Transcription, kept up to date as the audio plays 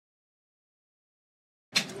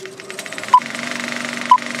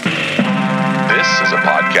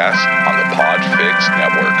podcast on the Podfix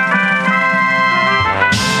Network.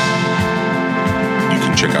 You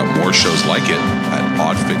can check out more shows like it at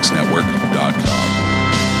podfixnetwork.com.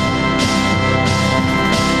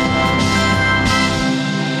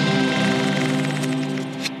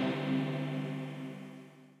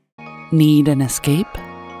 Need an escape?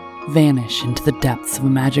 Vanish into the depths of a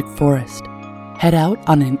magic forest. Head out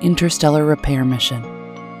on an interstellar repair mission.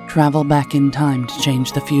 Travel back in time to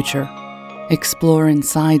change the future. Explore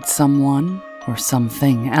inside someone or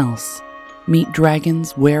something else. Meet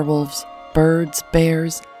dragons, werewolves, birds,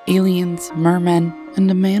 bears, aliens, mermen, and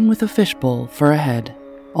a man with a fishbowl for a head.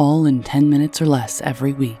 All in 10 minutes or less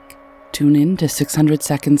every week. Tune in to 600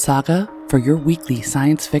 Second Saga for your weekly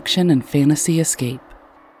science fiction and fantasy escape.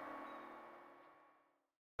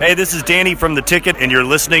 Hey, this is Danny from The Ticket, and you're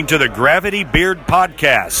listening to the Gravity Beard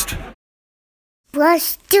Podcast.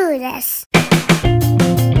 Let's do this.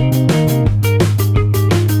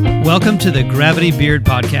 Welcome to the Gravity Beard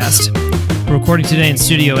Podcast. We're recording today in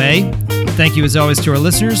Studio A. Thank you as always to our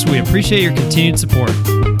listeners. We appreciate your continued support.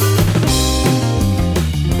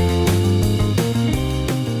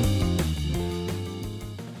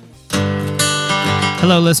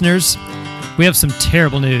 Hello, listeners. We have some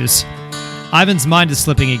terrible news. Ivan's mind is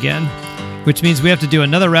slipping again, which means we have to do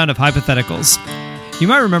another round of hypotheticals. You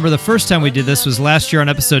might remember the first time we did this was last year on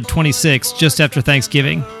episode 26, just after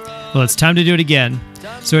Thanksgiving. Well, it's time to do it again.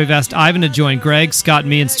 So we've asked Ivan to join Greg, Scott, and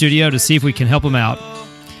me in studio to see if we can help him out.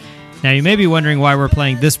 Now, you may be wondering why we're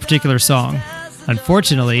playing this particular song.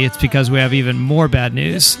 Unfortunately, it's because we have even more bad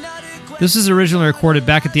news. This was originally recorded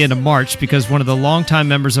back at the end of March because one of the longtime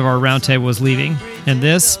members of our roundtable was leaving, and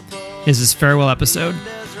this is his farewell episode.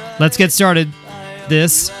 Let's get started.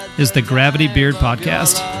 This is the Gravity Beard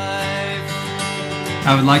Podcast.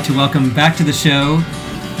 I would like to welcome back to the show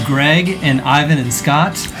Greg and Ivan and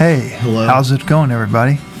Scott. Hey, hello. How's it going,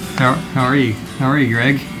 everybody? How are you? How are you,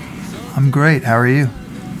 Greg? I'm great. How are you?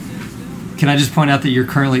 Can I just point out that you're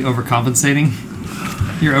currently overcompensating?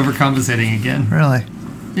 You're overcompensating again. Really?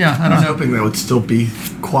 Yeah, I I don't was know. hoping they would still be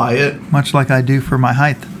quiet. Much like I do for my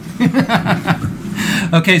height.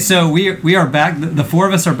 Okay, so we are back. The four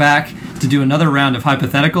of us are back to do another round of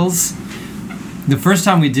hypotheticals. The first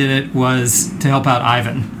time we did it was to help out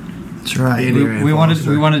Ivan. That's right. We wanted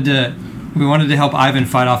to help Ivan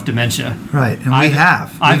fight off dementia. Right, and Ivan, we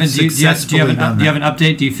have. Ivan, do you have done an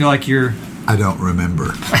update? Do you feel like you're... I don't remember.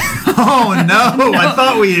 Oh, no. I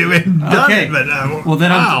thought we had done it, but... well, then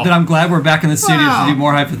wow. I'm glad we're back in the studio Wow. to do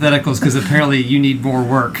more hypotheticals because apparently you need more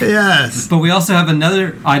work. Yes. But we also have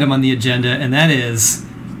another item on the agenda, and that is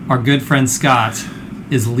our good friend Scott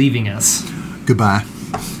is leaving us. Goodbye.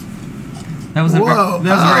 That was a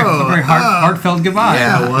very heartfelt goodbye.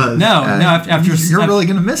 Yeah, it was. No, after You're really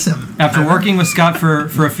going to miss him. After working with Scott for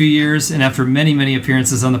a few years and after many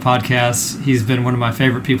appearances on the podcast, he's been one of my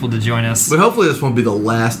favorite people to join us. But hopefully this won't be the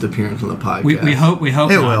last appearance on the podcast. We hope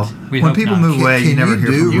It not. will. We When hope people not. move away, you never hear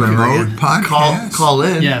from do them remote again. podcasts? Call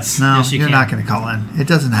in. Yes. No, yes, you you're can. not going to call in. It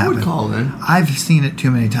doesn't I happen. would call in. I've seen it too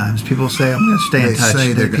many times. People say, I'm going to stay in They touch.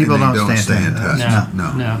 say they're People gonna- don't they stay in touch.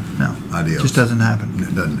 No. No. Adios. It just doesn't happen.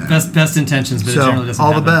 It doesn't happen. Best intentions, but it generally So, doesn't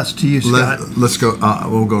all happen. the best to you, Scott. Let's go.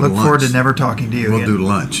 We'll go Look to lunch. forward to never talking to you We'll again. do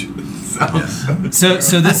lunch. So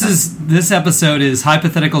this episode is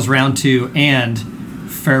hypotheticals round 2 and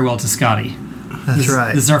farewell to Scotty. That's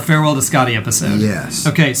right. This is our farewell to Scotty episode. Yes.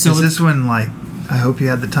 Okay, so Is this when, like, I hope you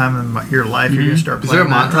had the time of your life you're going to start Is there a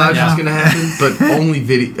playing that montage right that's now? going to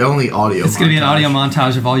happen? But only audio. it's going to be an montage. audio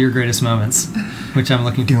montage of all your greatest moments, which I'm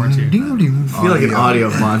looking forward to. I feel like an audio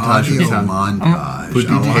montage Audio would sound- montage. would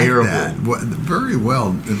be I like terrible. that. Very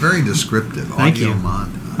well. Very descriptive. Thank audio you.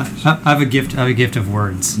 montage. I have a gift of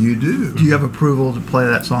words. You do. Do you have approval to play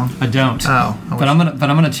that song? I don't. Oh, but I'm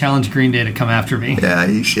gonna challenge Green Day to come after me. Yeah,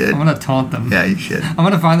 you should. I'm gonna taunt them. Yeah, you should. I'm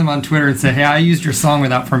gonna find them on Twitter and say, "Hey, I used your song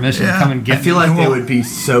without permission. Yeah. Come and get I feel me." like they would be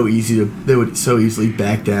so easy to. They would so easily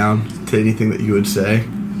back down to anything that you would say.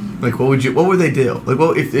 Like, what would they do? Like,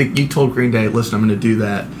 well, if you told Green Day, "Listen, I'm going to do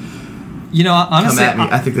that," You know, honestly, come at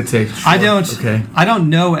me. I think they'd say, I "Sure, don't. Okay. I don't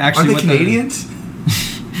know Are actually. they what Canadians?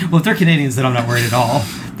 Well, if they're Canadians, then I'm not worried at all.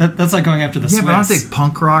 That's like going after the Yeah, but aren't they Swiss.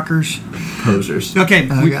 punk rockers? Posers. Okay,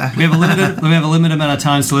 we Okay. have a limited amount of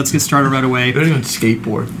time, so let's get started right away. They don't even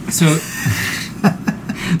skateboard. So,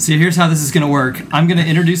 so here's how this is going to work. I'm going to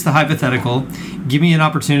introduce the hypothetical, give me an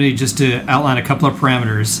opportunity just to outline a couple of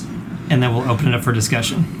parameters, and then we'll open it up for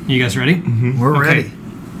discussion. You guys ready? We're Okay. ready.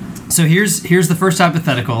 So here's the first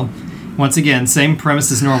hypothetical. Once again, same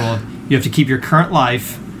premise as normal. You have to keep your current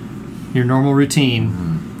life, your normal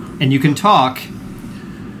routine, and you can talk,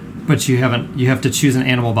 but you have to choose an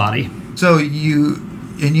animal body. So you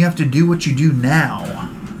have to do what you do now,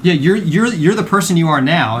 Yeah, you're the person you are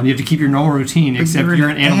now, and you have to keep your normal routine. Except you're you're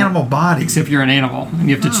an an animal. animal body. Except you're an animal, and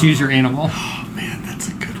you have to choose your animal. Oh man, that's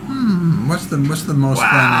a good one. What's the most fun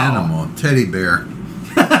animal? Teddy bear.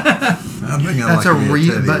 I think That's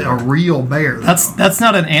like a real bear. though. That's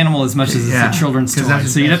not an animal as much as Yeah, it's a children's 'cause toy.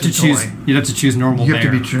 that's- So you'd have to that's a choose. toy. You'd have to choose normal You bear.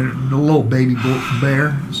 have to be a little baby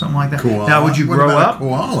bear, something like that. koala. Now, would you What grow about up?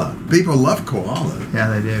 Koala. People love koala. Yeah,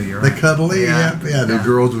 they do. You're The right. cuddly, yeah. The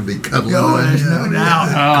girls would be cuddling. Oh, there's no doubt.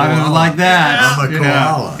 Oh, I would like that. I'm a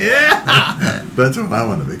koala. Yeah, that's what I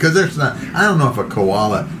want to be. Because there's not. I don't know if a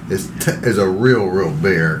koala is a real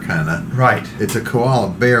bear kind of. Right. It's a koala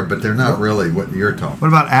bear, but they're not really what you're talking. What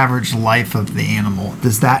about average life of the animal?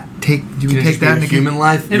 Does that take? Do we Can it take just be that a into human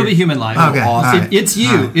life? It'll be human life. Okay, all Awesome. right. It's you.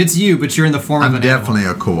 All right. It's you, but you're in the form of I'm an definitely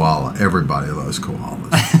animal. a koala. Everybody loves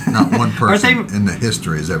koalas. Not one person they- in the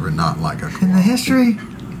history has ever not like a koala. In the history,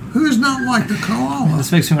 Who's not like the koala?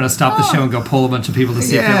 This makes me want to stop the show and go poll a bunch of people to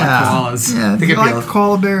see if they like koalas. Yeah, think do you it'd be like a-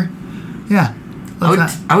 koala bear? Yeah.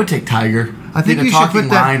 I would take tiger. I think Either you should talking put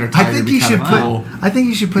that. lion or I tiger think would be you kind should of put. cool. I think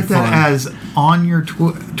you should put Be that fun. as on your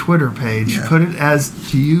Twitter page. Yeah. Put it as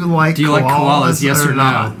Do you like koalas? Yes or no?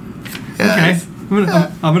 not? Okay.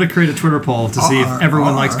 I'm gonna create a Twitter poll to see if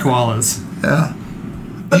everyone likes koalas. Yeah.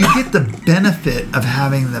 You get the benefit of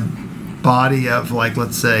having the body of, like,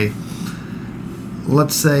 let's say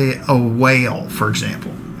a whale, for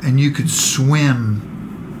example, and you could swim,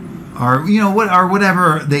 or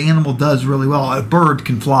whatever the animal does really well. A bird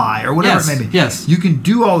can fly, or whatever Yes, it may be. yes. You can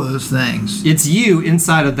do all those things, It's you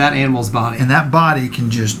inside of that animal's body. and that body can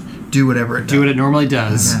just do whatever it does. Do what it normally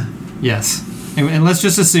does. Yeah. Yes. And let's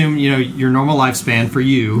just assume, your normal lifespan for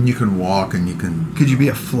you. You can walk and you can. Could you be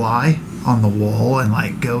a fly on the wall and,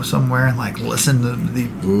 like, go somewhere and, like, listen to the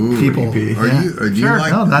people? Are Yeah. you? Do Sure. you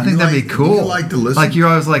like? No, I think you that'd like- be cool. Do you like to listen? Like, you're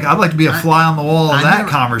always like, I'd like to be a fly on the wall of I that never-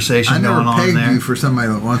 conversation I never going on pegged there. you for somebody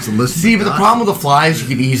that wants to listen. See, to but the gossip. problem with the flies, you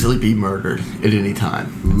could easily be murdered at any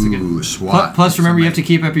time. Ooh, SWAT. Plus, remember, you have to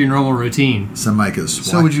keep up your normal routine. Somebody could SWAT.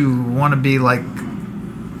 So would you want to be like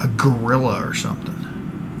a gorilla or something?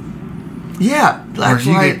 Yeah, Or that's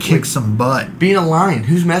you right. could kick some butt? Being a lion,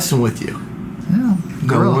 who's messing with you? Yeah, No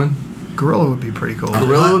gorilla. one. Gorilla would be pretty cool.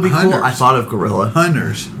 Gorilla would be cool. Hunters. I thought of gorilla.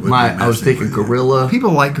 Hunters. would be I was messing thinking with you. gorilla.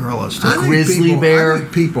 People like gorillas too. I think grizzly people- bear. I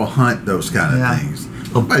think people hunt those kind of Yeah. things.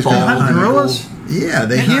 A Somebody's bald gonna hunt gorillas? Yeah,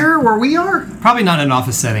 they Here hunt. where we are, Probably not in an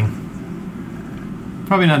office setting.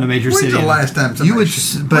 Probably not in a major When's city. the last time somebody? You would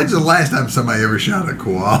but- when's the last time somebody ever shot a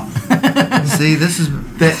koala? see, this is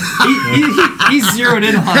He's zeroed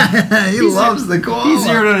in on. he loves the koala. He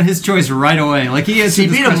zeroed in on his choice right away. Like he answered See,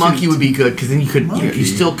 this being a question- monkey would be good because then you Monkey.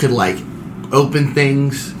 still could like open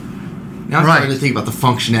things. Now I'm Right. starting to think about the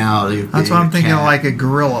functionality. Of That's being what I'm a thinking. cat. Like a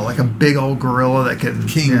gorilla, like a big old gorilla that can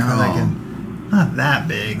King That Kong. can, not that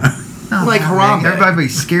big. Not Like that Harambe. big. Everybody would be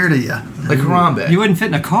scared of you. like Harambe. You wouldn't fit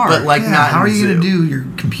in a car. but like Yeah, not. how are in you the going to zoo. do your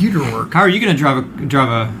computer work? How are you going to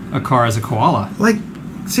drive a car as a koala? Like,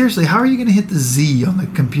 seriously, how are you going to hit the Z on the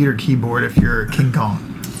computer keyboard if you're King Kong?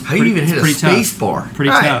 How do you even hit a pretty tough. space bar?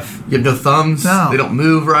 Pretty Right. tough. You have no thumbs. No. They don't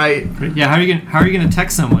move right. Yeah, how are you gonna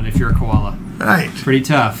text someone if you're a koala? Right. Pretty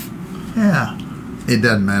tough. Yeah. It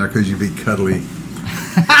doesn't matter because you'd be cuddly.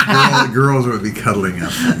 Girls would be cuddling up.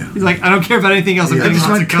 with you. He's like, I don't care about anything else. I'm Yeah, getting just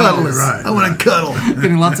lots want of to cuddle. cuddles. Right, I want to cuddle.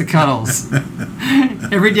 Getting lots of cuddles.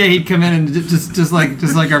 Every day he'd come in and just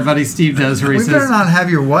like our buddy Steve does, where he We better says, not have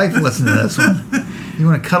your wife listen to this one. You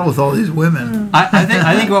want to cuddle with all these women. I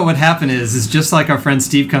think what would happen is just like our friend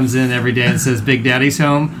Steve comes in every day and says Big Daddy's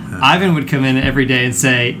home. Ivan would come in every day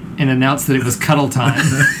and announce that it was cuddle time.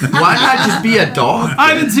 Why not just be a dog?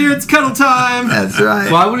 Ivan's here. It's cuddle time. That's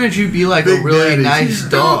right. Why wouldn't you be like Big a really Daddy's nice here.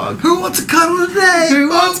 dog? Who wants to cuddle today?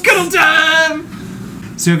 It's cuddle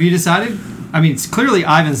time. So have you decided? I mean, clearly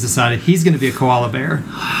Ivan's decided he's going to be a koala bear.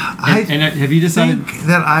 I And have you decided think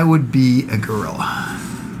that I would be a gorilla.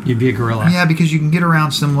 you'd be a gorilla? Yeah, because you can get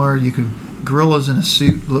around similar. You can gorillas in a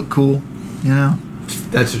suit look cool, you know,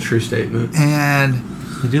 That's a true statement. and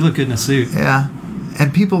You do look good in a suit. yeah,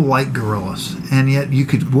 and people like gorillas, and yet you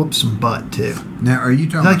could whoop some butt too. Now, are you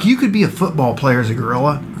talking? Like you could be a football player as a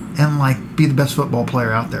gorilla, and like be the best football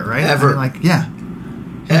player out there, right? Ever. I mean, like yeah,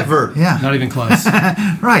 Ever. yeah, Not even close.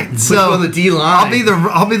 right. Put So you on the D line.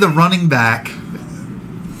 I'll be the running back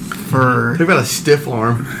for Talk about a stiff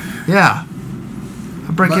arm. yeah.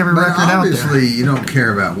 I'll break every record out there. obviously, you don't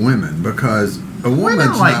care about women because a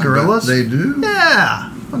woman's like not- gorillas. They do.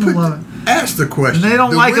 Yeah, women love it. Ask the question. And they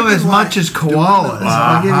don't Do like them women as much as do women- koalas.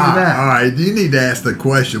 I'll give you that. All right, you need to ask the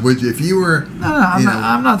question. Which, if you were, No,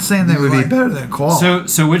 I'm not saying they you would be like- better than a koala.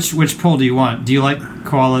 So which poll do you want? Do you like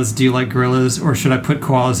koalas? Do you like gorillas? Or should I put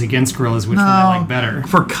koalas against gorillas? Which one do you like better?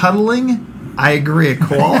 For cuddling, I agree. A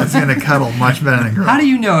koala is going to cuddle much better than a gorilla. How do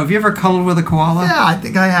you know? Have you ever cuddled with a koala? Yeah, I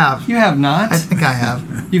think I have. You have not? I think I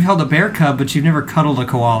have. You've held a bear cub, but you've never cuddled a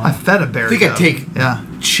koala. I fed a bear. I think cub. I'd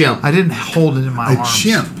take chimp. I didn't hold it in my A arms.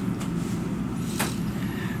 chimp.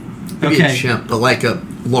 Maybe a Okay. chimp, but like a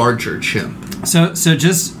larger chimp. So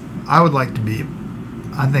just I would like to be,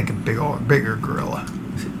 I think, a bigger gorilla.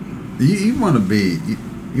 You want to be.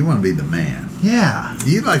 You want to be the man. Yeah.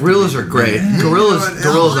 You like Gorillas to be are the great. man. Gorillas, You know what?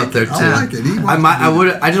 gorillas I like up there it. too. I like it. He wants I might. to I be- would.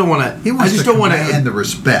 I just want to. He I wants just to don't want command to the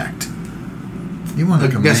respect. You want to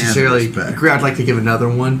command necessarily. the respect. I'd like to give another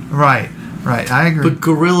one, Right. I agree. but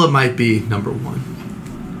gorilla might be number one,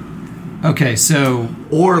 okay. So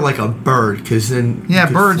or like a bird, because then you yeah,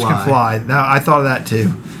 could birds can fly. Now, I thought of that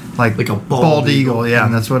too. Like Like a bald eagle. Yeah,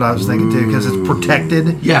 that's what I was thinking too, because it's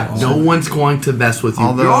protected. Yeah, no one's going to mess with you.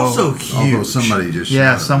 Although- You're also huge. Although somebody just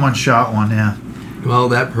Yeah, shot him. someone shot one. Yeah. Well,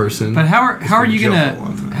 that person. but how are been you in jail gonna for a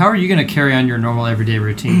long time. how are you gonna carry on your normal everyday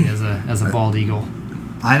routine as a bald eagle?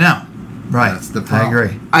 I know. Right. That's the I problem.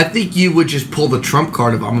 agree. I think you would just pull the trump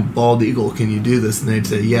card of I'm a bald eagle. Can you do this? And they'd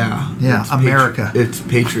say, yeah. Yeah, It's America. it's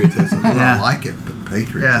patriotism. Well, Yeah. I like it, but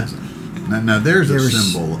patriotism. Now there's a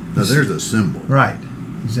symbol. Now there's a symbol. Right.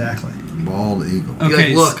 Exactly. Bald eagle. You're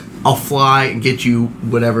Okay, like, look, I'll fly and get you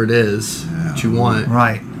whatever it is that you want.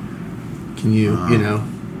 Right. Can you,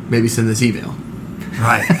 maybe send this email?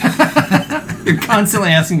 Right. You're constantly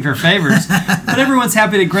asking for favors, but everyone's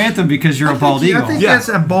happy to grant them because you're a bald I eagle. think Yeah. that's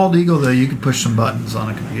a bald eagle though. You could push some buttons on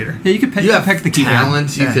a computer. Yeah, you could peck, You have peck the keyboard.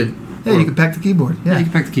 talents. You Yeah. could. Yeah, you could peck the keyboard. Yeah, Yeah. you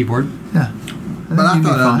can peck the keyboard. Yeah. But I you'd be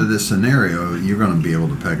thought fine. under this scenario, you're going to be able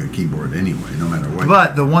to peck a keyboard anyway, no matter what.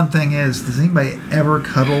 But the one thing is, does anybody ever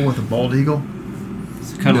cuddle with a bald eagle?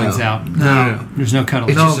 So cuddling's No. out. No. There's no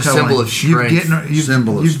cuddling. It's just a symbol of strength.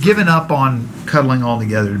 Symbol of You've strength. given up on cuddling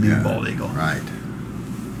altogether to be Yeah, a bald eagle. Right.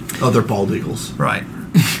 Other bald eagles. Right.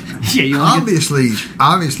 Yeah, you only get,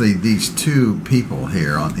 Obviously, these two people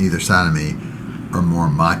here on either side of me are more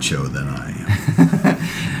macho than I am.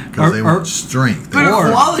 Because they want strength. But a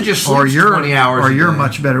koala just Or sleeps you're 20 hours. or a you're day.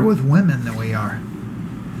 much better with women than we are.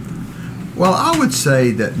 Well, I would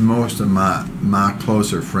say that most of my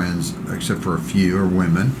closer friends, except for a few, are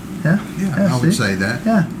women. Yeah. Yeah, I would see? say that.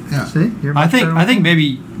 Yeah. Yeah. See, you're I much think better I with think women.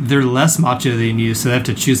 maybe they're less macho than you, so they have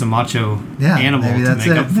to choose a macho Yeah, animal maybe to that's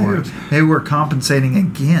make it. up for maybe, it. Maybe we're compensating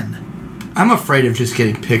again. I'm afraid of just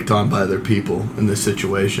getting picked on by other people in this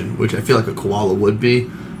situation, which I feel like a koala would be,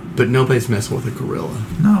 but nobody's messing with a gorilla.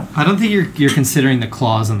 No. I don't think you're considering the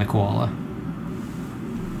claws on the koala.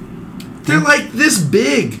 They're like this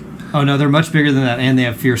big. Oh no, they're much bigger than that, and they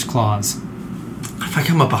have fierce claws. If I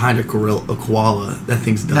come up behind a koala, that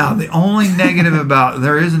thing's done. Now the only negative about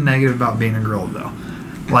there is a negative about being a gorilla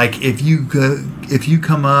though. Like if you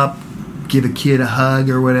come up, give a kid a hug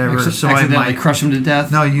or whatever, somebody Accidentally might crush them to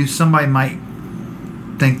death. No, somebody might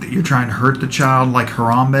think that you're trying to hurt the child, like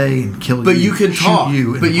Harambe, and kill you. But you can shoot talk.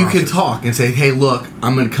 You in But the you can process. talk and say, "Hey, look,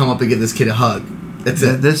 I'm going to come up and give this kid a hug." That's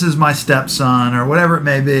it. This is my stepson, or whatever it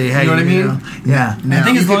may be. Hey, You know what I mean? Yeah. I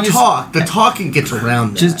think You as long can as talk. The talking gets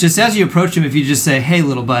around that. just as you approach him, if you just say, "Hey,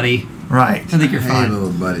 little buddy," Right. I think you're Hey, fine. little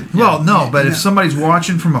buddy. Well, no, but if Yeah. somebody's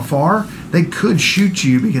watching from afar, they could shoot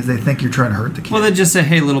you because they think you're trying to hurt the kid. Well, then just say,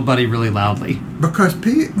 "Hey, little buddy," really loudly. Because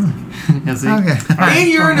Yeah, see? Okay. And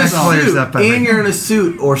you're in a That clears suit. up everything. And you're in a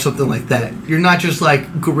suit or something like that. You're not just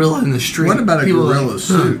like gorilla in the street. what about a People are gorilla like,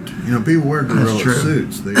 suit? You know, people wear gorilla true.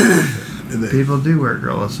 suits. They People do wear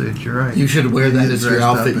gorilla suits. You're right. You should wear that get as your dressed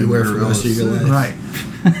up outfit you in wear for the rest of your gorilla life.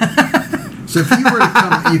 Right. So if you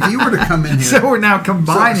were to come in here, So we're now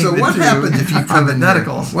combining. So the what two happens if you come in here?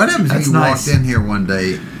 hypotheticals. What happens if That's you nice. walked in here one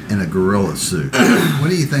day in a gorilla suit? What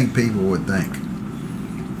do you think people would think?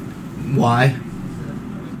 Why?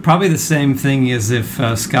 Probably the same thing as if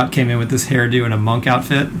Scott came in with this hairdo and a monk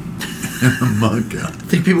outfit. A monk out. I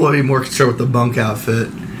think people would be more concerned with the bunk outfit.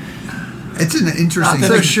 It's an interesting.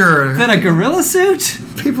 So sure, Then a gorilla suit?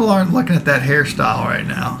 people aren't looking at that hairstyle right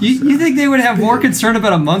now. You think they would have more concern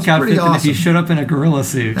about a monk outfit pretty than if you awesome. showed up in a gorilla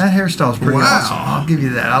suit? That hairstyle's pretty Wow. awesome. I'll give you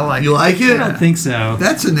that. I like You it. like I it? don't think so.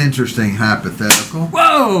 That's an interesting hypothetical.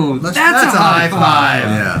 Whoa, that's a high five.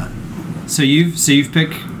 Yeah. So you've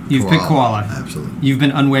picked koala. Absolutely. You've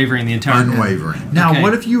been unwavering the entire time. Unwavering. Now, Okay.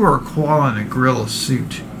 what if you were a koala in a gorilla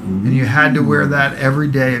suit and you had to wear that every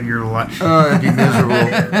day of your life? That'd be miserable.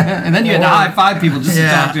 And then you had to high five people just to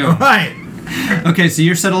talk to them. right. Okay, so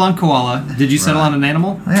you're settled on koala. Did you settle on an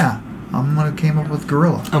animal? Yeah, I'm gonna came up with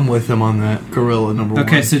gorilla. I'm with him on that. Gorilla number one.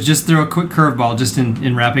 Okay, so just throw a quick curveball just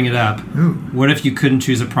in wrapping it up. Ooh. What if you couldn't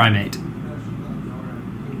choose a primate?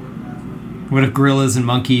 What if gorillas and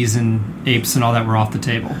monkeys and apes and all that were off the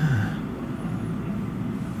table?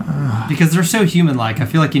 Because they're so human-like. I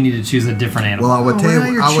feel like you need to choose a different animal. Well, I would tell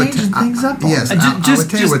you. You're I would changing things up. Yes, Just- I would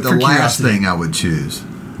tell you just what the for last curiosity. thing I would choose.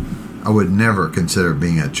 I would never consider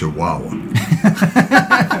being a Chihuahua.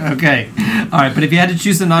 Okay. All right, but if you had to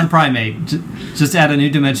choose a non-primate, just add a new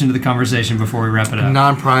dimension to the conversation before we wrap it up.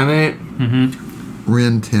 Non-primate.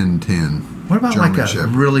 Rin Tin Tin. What about German like a Shepherd.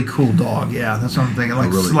 really cool dog? Yeah, that's what I'm thinking.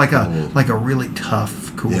 Like really like cool. a really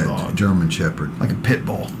tough, cool Yeah, dog, German Shepherd. like a pit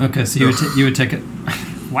bull. Okay, so you would take it.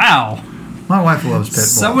 Wow. My wife loves pit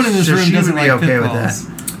bulls. Someone in this So room she doesn't would be like okay pit with bulls.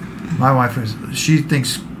 that. My wife she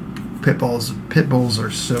thinks pit bulls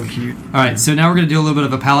are so cute. All right, so now we're going to do a little bit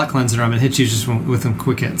of a palate cleanser. I'm going to hit you just with some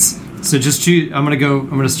quick hits. So just choose. I'm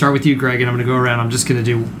going to start with you, Greg, and I'm going to go around. I'm just going to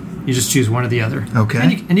do. You just choose one or the other. Okay.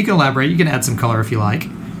 And you can elaborate. You can add some color if you like.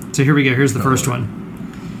 So here we go. Here's the first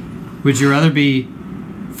one. Would you rather be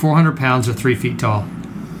 400 pounds or 3 feet tall?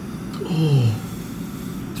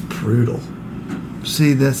 It's brutal.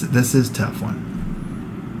 See, this is a tough one.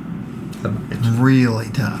 Really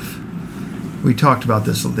tough. We talked about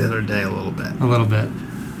this the other day a little bit. A little bit.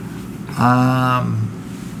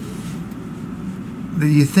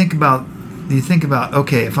 You think about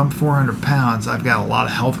okay, if I'm 400 pounds, I've got a lot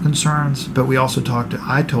of health concerns. But we also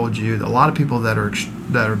I told you that a lot of people that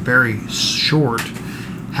are very short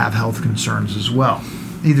have health concerns as well.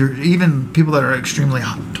 Even people that are extremely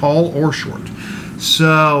tall or short.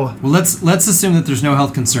 So Well, let's assume that there's no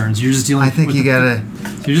health concerns. You're just dealing. I think with you gotta.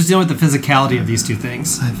 You're just dealing with the physicality of these two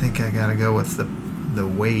things. I think I gotta go with the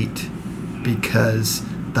weight, because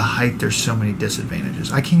the height, there's so many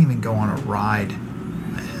disadvantages. I can't even go on a ride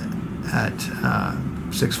at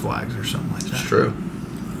Six Flags or something like that. It's true.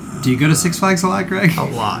 Do you go to Six Flags a lot, Greg? A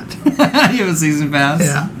lot. You have a season pass?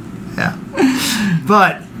 Yeah.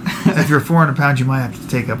 But if you're 400 pounds, you might have to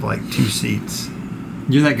take up like 2 seats.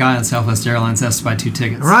 You're that guy on Southwest Airlines has to buy 2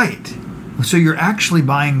 tickets. Right. So you're actually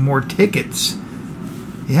buying more tickets.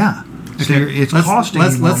 Yeah. So Okay. it's let's, costing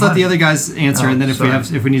let's, you more let's let the money. other guys answer, Oh, and then if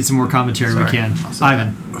sorry. we need some more commentary, Sorry. we can. I'll say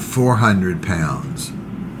Ivan, 400 pounds.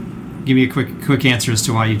 give me a quick answer as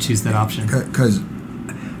to why you choose that option. Because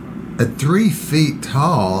at 3 feet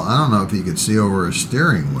tall, I don't know if you could see over a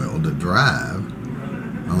steering wheel to drive,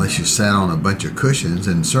 unless you sat on a bunch of cushions.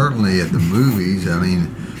 And certainly at the movies, I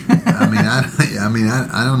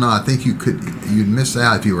don't know. I think you'd miss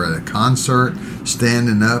out if you were at a concert,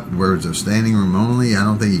 standing up, where it's a standing room only. I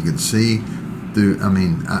don't think you could see through.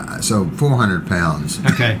 So 400 pounds.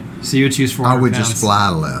 Okay, so you would choose 400 I would pounds. just fly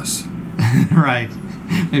less, Right.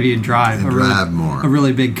 Maybe you'd drive. And drive more. A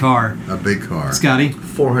really big car. a big car. Scotty?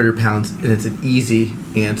 400 pounds, and it's an easy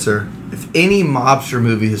answer. If any mobster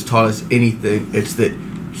movie has taught us anything, it's that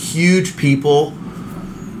huge people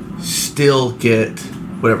still get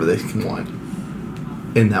whatever they can want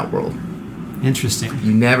in that world. Interesting.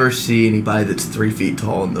 You never see anybody that's 3 feet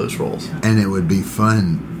tall in those roles. And it would be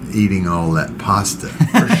fun eating all that pasta.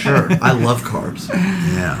 For sure. I love carbs.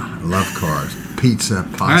 Yeah, I love cars. Pizza,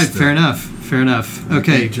 pasta. All right, fair enough.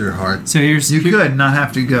 Okay. Eat your heart. So here's You could not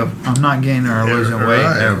have to go, I'm not gaining or losing weight.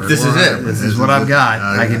 Right. ever. This is it. This is what I've got.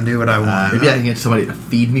 I can do what I want. Maybe I can get somebody to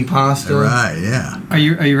feed me pasta. Right, yeah. Are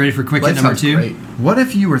you ready for quick hit That number sounds 2? great. What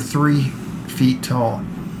if you were 3 feet tall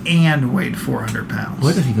and weighed 400 pounds?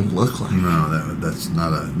 What does it even look like? No, that's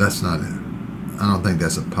not a. I don't think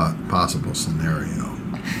that's a possible scenario.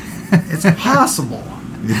 It's possible.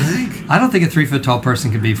 You think? I don't think a 3 foot tall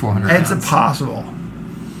person could be 400 It's pounds. possible.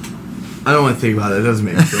 I don't want to think about it. It doesn't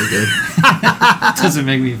make me feel good. Doesn't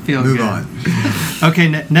make me feel Move good. on. Okay,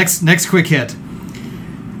 next quick hit.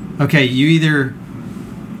 Okay, you either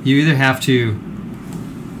have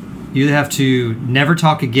to never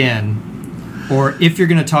talk again, or if you're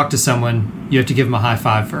going to talk to someone, you have to give them a high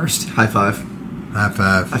five first. High five. High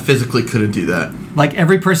five. I physically couldn't do that. Like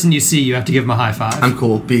every person you see, you have to give them a high five. I'm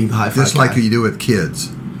cool being the high five Just like guy. you do with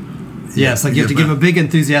kids. Yes, like you have to give a big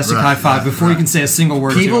enthusiastic Right, high five right, before you right. can say a single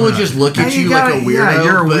word. People to would them. just look at Hey, you like gotta- a weirdo. Yeah,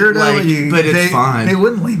 you're a weirdo. But it's fine. They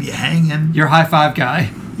wouldn't leave you hanging. You're a high five guy.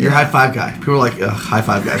 You're a high five guy. People are like, high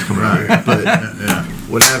five guys coming out here. But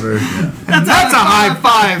whatever. That's a high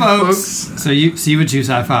five, folks. So you would choose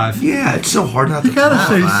high five, Yeah, it's so hard not to gotta talk.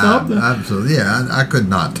 say Five, something. Absolutely. Yeah, I could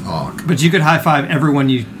not talk. but you could high five everyone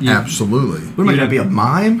you Absolutely. What am I going to be, a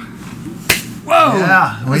mime? Whoa!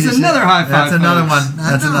 Yeah, we that's just- another high five. That's another folks. one.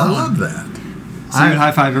 That's I another love one. that. So you would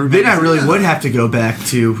high five everybody. Then I really would have to go back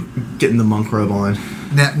to getting the monk robe on.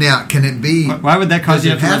 Now, can it be? Why would that cause Does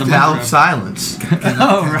you it to have to have run Valve the monk silence. robe?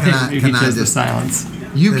 Oh, can right. I- You can I chose the just- silence.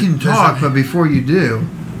 You can Does talk, it- but before you do,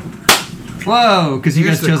 Whoa, because you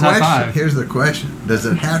Here's guys the chose high question. five. Here's the question: does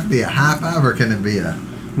it have to be a high five, or can it be a?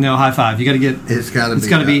 No, high five. You got to get. It's got to be. It's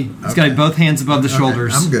got to be. It's got to be both hands above the Okay,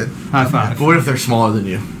 shoulders. I'm good. High five. But what if they're smaller than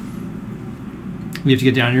you? You have to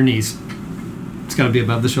get down on your knees. It's got to be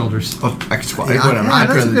above the shoulders. Oh, I can squat. Yeah, Whatever. Yeah, I'd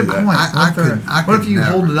that's a rather good do that. point. I What if could you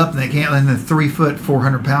never. hold it up and they can't, and the 3 foot,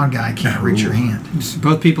 400-pound guy can't reach your hand?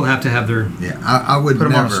 Both people have to have their Yeah, I would Put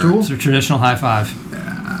him never. on a stool? it's a traditional high five.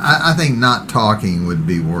 I think not talking would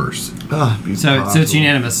be worse. Be So it's possible.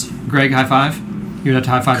 unanimous. Greg, high five. You'd have to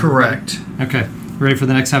high five. Correct. Okay. Ready for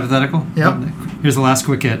the next hypothetical? Yep. Here's the last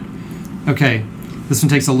quick hit. Okay. This one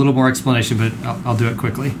takes a little more explanation, but I'll do it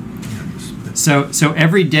quickly. So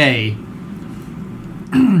every day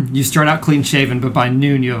you start out clean shaven, but by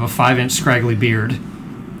noon you have a 5-inch scraggly beard,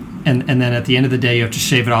 and then at the end of the day you have to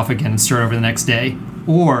shave it off again and start over the next day,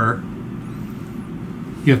 or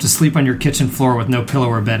you have to sleep on your kitchen floor with no pillow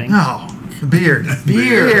or bedding. No. Beard.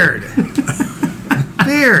 Beard.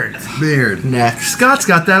 Beard. Beard. Next. Scott's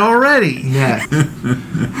got that already. Next.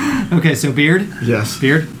 Okay, so beard, Yes.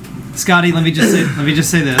 beard. Scotty, let me just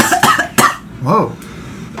say this. Whoa.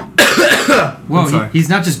 Whoa, sorry. he's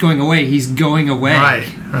not just going away; he's going away.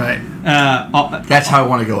 Right. That's how I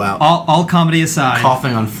want to go out. All comedy aside,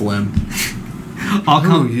 Coughing on phlegm.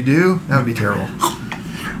 Oh, you do? That would be terrible.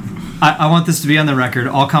 I want this to be on the record.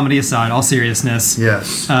 All comedy aside, all seriousness.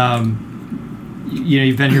 Yes.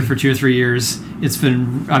 You've been here for 2 or 3 years.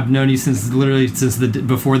 I've known you since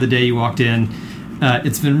before the day you walked in.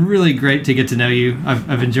 It's been really great to get to know you.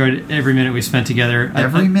 I've enjoyed every minute we spent together.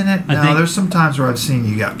 Every minute? I No, think there's some times where I've seen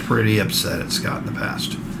you got pretty upset at Scott in the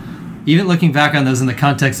past. even looking back on those in the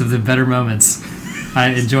context of the better moments, I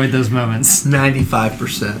enjoyed those moments.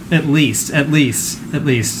 95%. At least.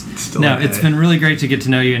 Still No, okay. it's been really great to get to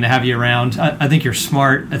know you and to have you around. I think you're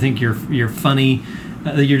smart. I think you're funny.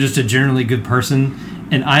 I think you're just a generally good person,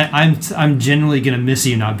 and I'm genuinely going to miss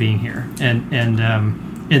you not being here. And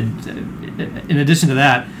in addition to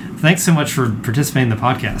that, thanks so much for participating in the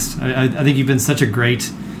podcast. I think you've been such a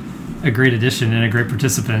great addition and a great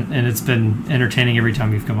participant, and it's been entertaining every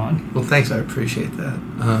time you've come on. Well, thanks. I appreciate that.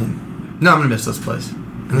 No, I'm going to miss this place.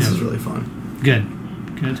 And this Yeah. is really fun. Good.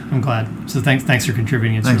 I'm glad. So thanks for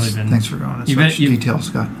contributing. It's really been. Thanks for going into You've such been- detail,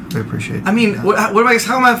 Scott. We appreciate it. I mean, how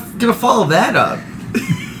am I going to follow that up?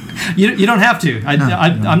 You don't have to. I'm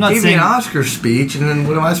not Give me saying. an Oscar speech, and then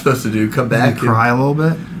what am I supposed to do? Come Did back? you cry a little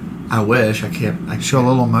bit? I wish. I can't. Show a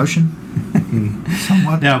little emotion?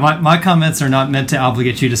 Somewhat. No, my comments are not meant to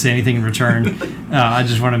obligate you to say anything in return. I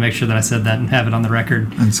just want to make sure that I said that and have it on the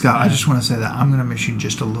record. And Scott, I just want to say that I'm going to miss you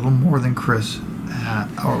just a little more than Chris,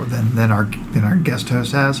 or than our guest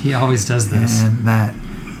host has. He always does this. And that,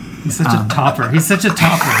 He's such a topper. He's such a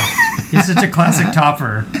topper. He's such a classic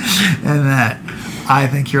topper. and that I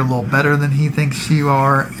think you're a little better than he thinks you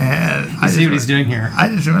are. And You see what he's doing here. I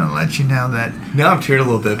just want to let you know that. Now I'm tearing a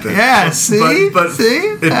little bit. But, Yeah, see? But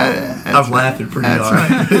See? I'm laughing pretty That's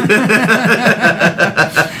hard. right.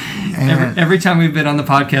 And, Every time we've been on the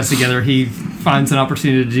podcast together, he finds an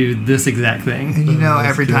opportunity to do this exact thing. and you know, That's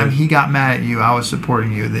every good. time he got mad at you, I was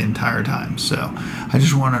supporting you the entire time. So I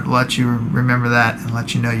just want to let you remember that and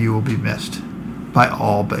let you know you will be missed by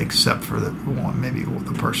all, but except for the one, maybe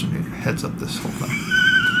the person who heads up this whole thing.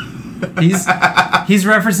 He's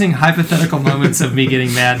referencing hypothetical moments of me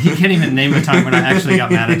getting mad. He can't even name a time when I actually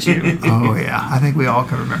got mad at you. Oh yeah, I think we all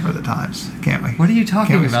can remember the times, can't we? What are you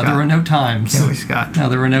talking Can't we, about? Scott? There were no times. Can't we, Scott? No,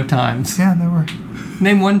 there were no times. Yeah, there were.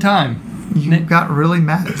 Name one time. You got really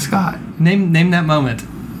mad at Scott Name that moment.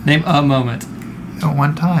 Name a moment. at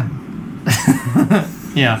one time.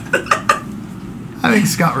 Yeah. I think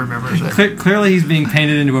Scott remembers it. Clearly, he's being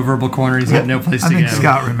painted into a verbal corner. He's got no place I to think go.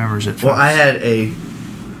 Scott remembers it. Well, first. I had a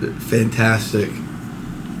fantastic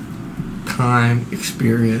time,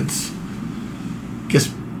 experience.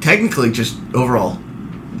 Guess technically just overall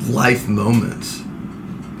life moments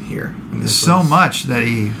here. I mean, this so was- much that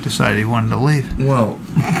he decided he wanted to leave. Well,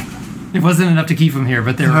 It wasn't enough to keep him here,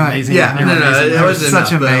 but they were Right. amazing. Yeah, They were no, amazing. it wasn't Such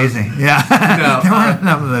enough, but- amazing. Yeah. No, there weren't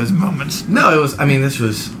enough of those moments. no, it was. I mean, this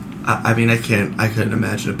was. I mean, I couldn't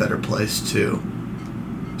imagine a better place to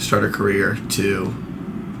start a career, to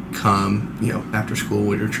come, after school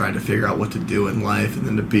when you're trying to figure out what to do in life, and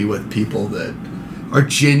then to be with people that are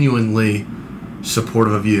genuinely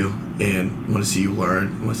supportive of you and want to see you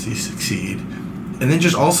learn, want to see you succeed, and then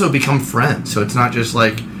just also become friends. So it's not just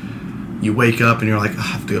like you wake up and you're like, oh, I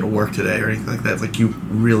have to go to work today or anything like that. It's like you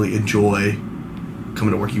really enjoy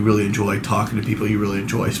coming to work. You really enjoy talking to people. You really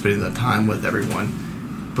enjoy spending that time with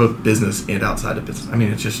everyone, both business and outside of business. I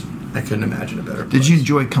mean, it's just, I couldn't imagine a better place. Did you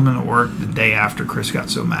enjoy coming to work the day after Chris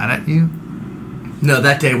got so mad at you? No,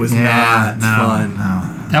 that day was not fun.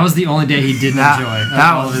 No. That was the only day he didn't That, enjoy.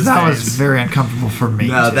 that of all was his that days. was very uncomfortable for me.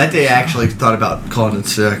 No, too. that day I actually thought about calling in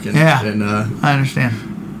sick. And, Yeah. And, I understand.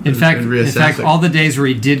 In fact, and reassessing. all the days where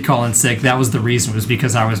he did call in sick, that was the reason, was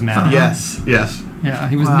because I was mad. Yes. Yeah,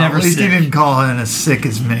 he was Well, never at least sick. he didn't call in as sick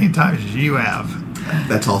as many times as you have.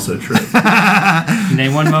 That's also true.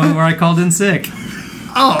 Name one moment where I called in sick.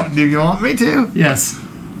 Oh, do you want me to? Yes.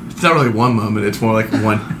 It's not really one moment. It's more like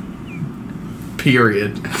one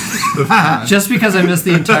period. Just because I missed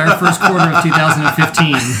the entire first quarter of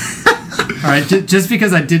 2015. All right, just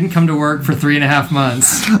because I didn't come to work for 3.5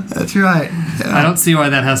 months. That's right. Yeah. I don't see why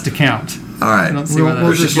that has to count. All right. I don't see why that We'll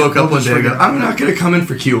Bruce just woke up one day and go, I'm not going to come in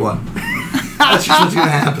for Q1. That's just what's going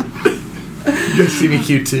to happen. You're going to see me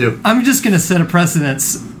Q2. I'm just going to set a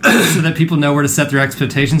precedence so that people know where to set their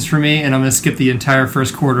expectations for me, and I'm going to skip the entire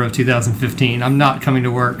first quarter of 2015. I'm not coming to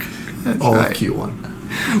work. All right. of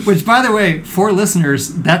Q1. Which, by the way, for listeners,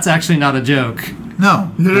 that's actually not a joke.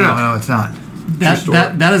 No, it's not.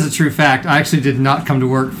 That is a true fact. I actually did not come to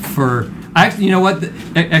work for... you know what?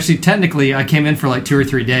 Actually, technically, I came in for like 2 or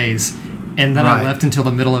 3 days, and then I Right. left until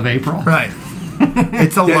the middle of April. Right.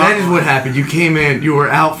 It's a Yeah, lot. that is what happened. You came in, you were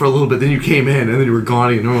out for a little bit, then you came in, and then you were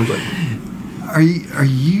gone, and no one's like... Are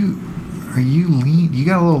you lean? You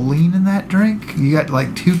got a little lean in that drink? You got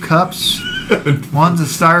like 2 cups. One's a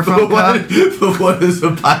styrofoam cup, One is a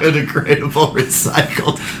biodegradable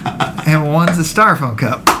recycled. and one's a styrofoam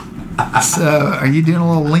cup. So, are you doing a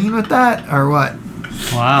little lean with that, or what?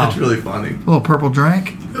 Wow. That's really funny. A little purple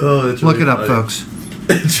drink? Oh, that's Look really it up, funny. folks.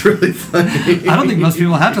 It's really funny. I don't think most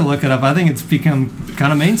people have to look it up. I think it's become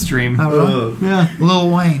kind of mainstream. Oh, really? Yeah, Lil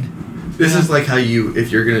Wayne. This is like how you,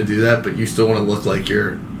 if you're going to do that, but you still want to look like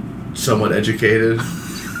you're somewhat educated.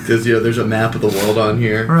 Because, there's a map of the world on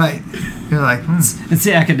here. Right. You're like, It's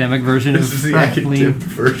the academic version This is of the academic lean.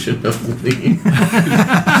 version of lean.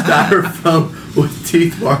 Styrofoam with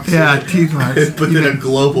teeth marks. Yeah, in it. teeth marks. But then a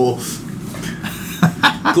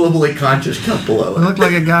globally conscious cup below You it. look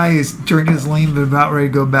like a guy who's drinking his lean but about ready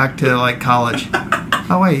to go back to like college.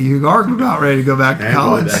 Oh wait, you are about ready to go back to I'm going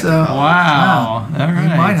college, back to so college. Wow. All he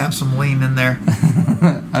right. might have some lean in there.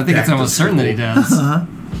 I think Back it's to almost certain that he school. does.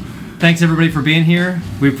 Thanks everybody for being here.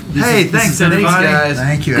 Hey, thanks everybody. guys.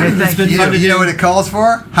 Thank you. Hey, thank you. you. You know what it calls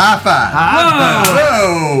for? High five.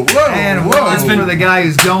 Whoa! Whoa! And Whoa! it's been for the guy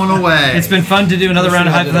who's going away. It's been fun to do another round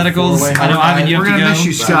of hypotheticals. I know Ivan, you have We're to gonna go. miss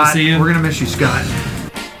you, So Scott. we'll see you. We're gonna miss you, Scott.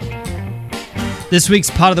 This week's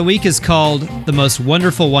Pot of the Week is called The Most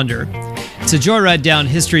Wonderful Wonder. It's a joyride down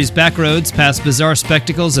history's back roads past bizarre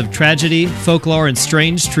spectacles of tragedy, folklore, and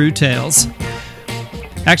strange true tales.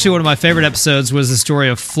 Actually, one of my favorite episodes was the story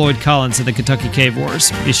of Floyd Collins and the Kentucky Cave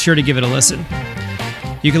Wars. Be sure to give it a listen.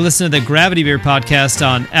 You can listen to the Gravity Beard podcast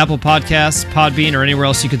on Apple Podcasts, Podbean, or anywhere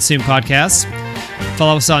else you consume podcasts.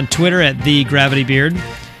 Follow us on Twitter at TheGravityBeard.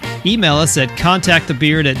 Email us at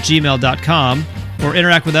contactthebeard@gmail.com or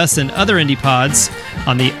interact with us and other indie pods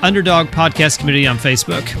on the Underdog Podcast community on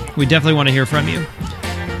Facebook. We definitely want to hear from you.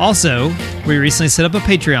 Also, we recently set up a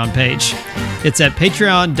Patreon page. It's at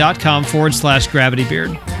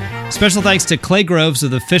patreon.com/gravitybeard. Special thanks to Clay Groves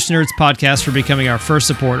of the Fish Nerds podcast for becoming our first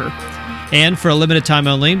supporter. And for a limited time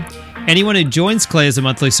only, anyone who joins Clay as a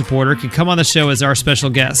monthly supporter can come on the show as our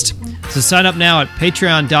special guest. So sign up now at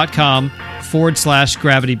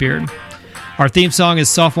patreon.com/gravitybeard. Our theme song is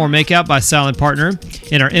Sophomore Makeout by Silent Partner.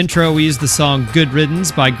 In our intro, we use the song Good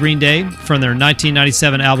Riddance by Green Day from their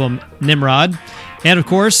 1997 album Nimrod. And of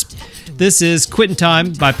course, this is Quittin'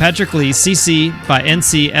 Time by Patrick Lee, CC by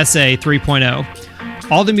NCSA 3.0.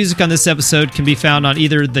 All the music on this episode can be found on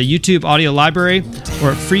either the YouTube audio library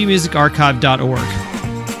or at freemusicarchive.org.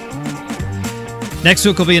 Next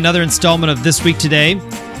week will be another installment of This Week Today.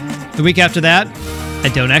 The week after that, I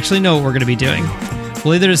don't actually know what we're going to be doing.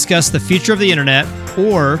 We'll either discuss the future of the internet,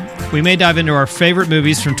 or we may dive into our favorite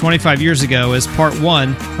movies from 25 years ago as part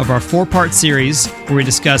 1 of our 4-part series where we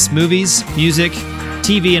discuss movies, music,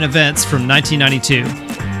 TV, and events from 1992.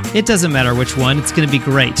 It doesn't matter which one, it's going to be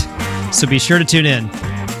great. So be sure to tune in.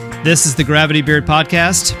 This is the Gravity Beard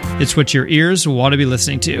Podcast. It's what your ears will want to be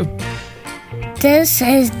listening to. This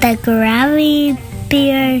is the Gravity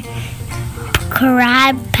Beard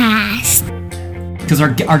Crabcast. Because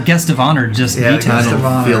our guest of honor just Yeah, vetoed guest it. of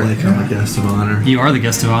honor. I feel like I'm a guest of honor. You are the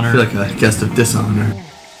guest of I honor. feel like a guest of dishonor.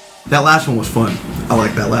 That last one was fun. I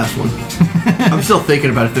like that last one. I'm still thinking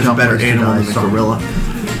about if there's Don't a better waste your animal than eyes. a gorilla.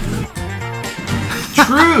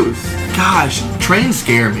 Truth! Gosh, trains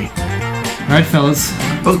scare me. All right, fellas.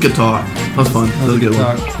 That was a good talk. That was fun. That was a good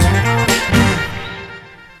one.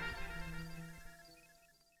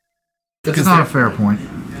 It's not a fair point.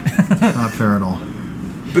 Not fair at all.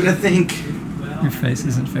 But I think Your face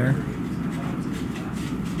isn't fair.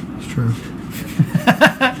 It's true.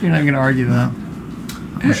 You're not even going to argue that.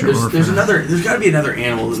 I'm sure we're there's fair. there's got to be another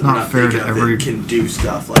animal that we're not not fair thinking to of every that can do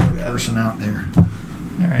stuff like that. person out there.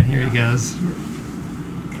 All right, here he goes.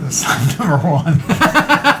 That's number one.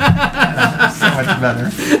 So much better.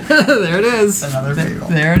 There it is. Another bagel.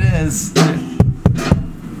 There it is.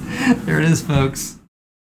 There it is, folks.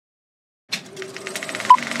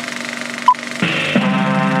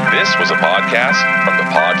 This was a podcast from the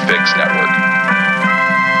Podfix Network.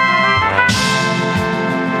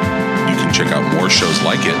 You can check out more shows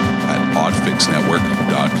like it at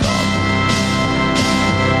podfixnetwork.com.